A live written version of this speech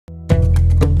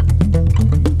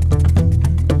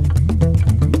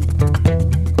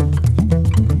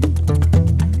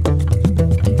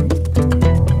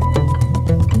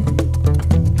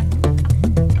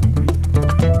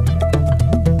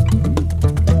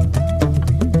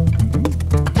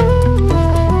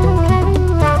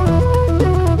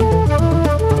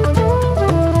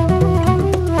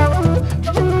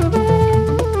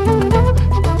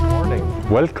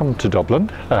welcome to Dublin,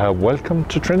 welcome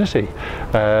to Trinity.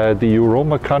 The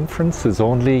EurOMA conference is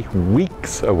only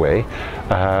weeks away.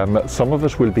 Some of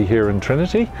it will be here in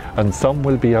Trinity and some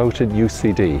will be out in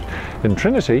UCD. In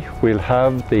Trinity we'll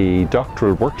have the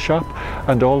doctoral workshop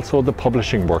and also the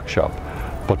publishing workshop.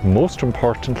 But most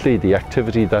importantly, the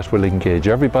activity that will engage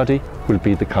everybody will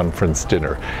be the conference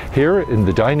dinner here in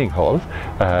the dining hall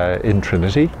in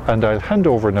Trinity. And I'll hand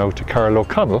over now to Carl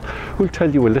O'Connell, who'll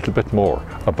tell you a little bit more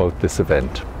about this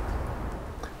event.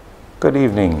 Good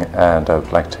evening, and I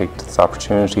would like to take this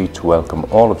opportunity to welcome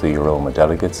all of the EurOMA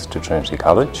delegates to Trinity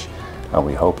College, and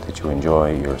we hope that you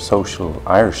enjoy your social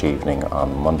Irish evening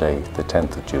on Monday the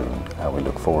 10th of June, and we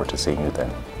look forward to seeing you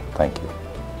then. Thank you.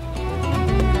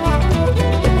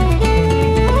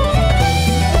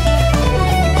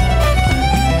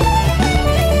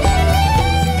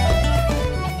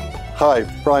 Hi,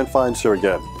 Brian Fines here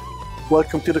again.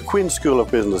 Welcome to the Quinn School of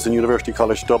Business in University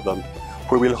College Dublin,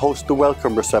 where we'll host the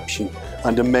welcome reception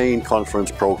and the main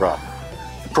conference programme.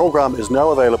 The programme is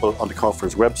now available on the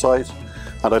conference website,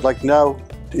 and I'd like now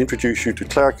to introduce you to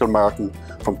Claire Kilmartin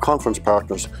from Conference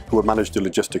Partners, who will manage the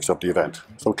logistics of the event.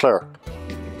 So Claire.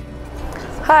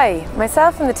 Hi,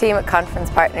 myself and the team at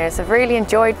Conference Partners have really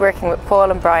enjoyed working with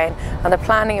Paul and Brian on the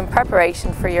planning and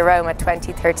preparation for EurOMA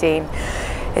 2013.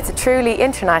 It's a truly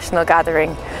international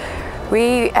gathering.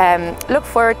 We look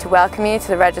forward to welcoming you to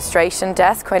the registration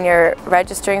desk when you're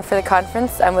registering for the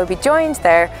conference, and we'll be joined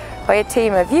there by a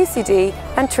team of UCD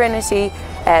and Trinity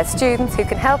students who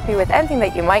can help you with anything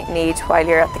that you might need while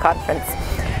you're at the conference.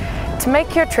 To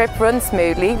make your trip run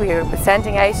smoothly, we are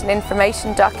sending out an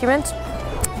information document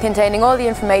containing all the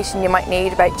information you might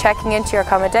need about checking into your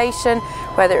accommodation,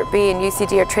 whether it be in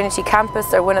UCD or Trinity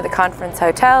campus or one of the conference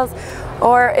hotels,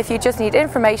 or if you just need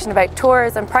information about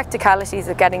tours and practicalities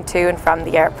of getting to and from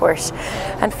the airport.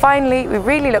 And finally, we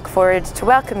really look forward to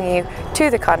welcoming you to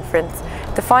the conference,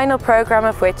 the final programme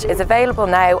of which is available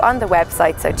now on the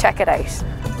website, so check it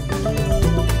out.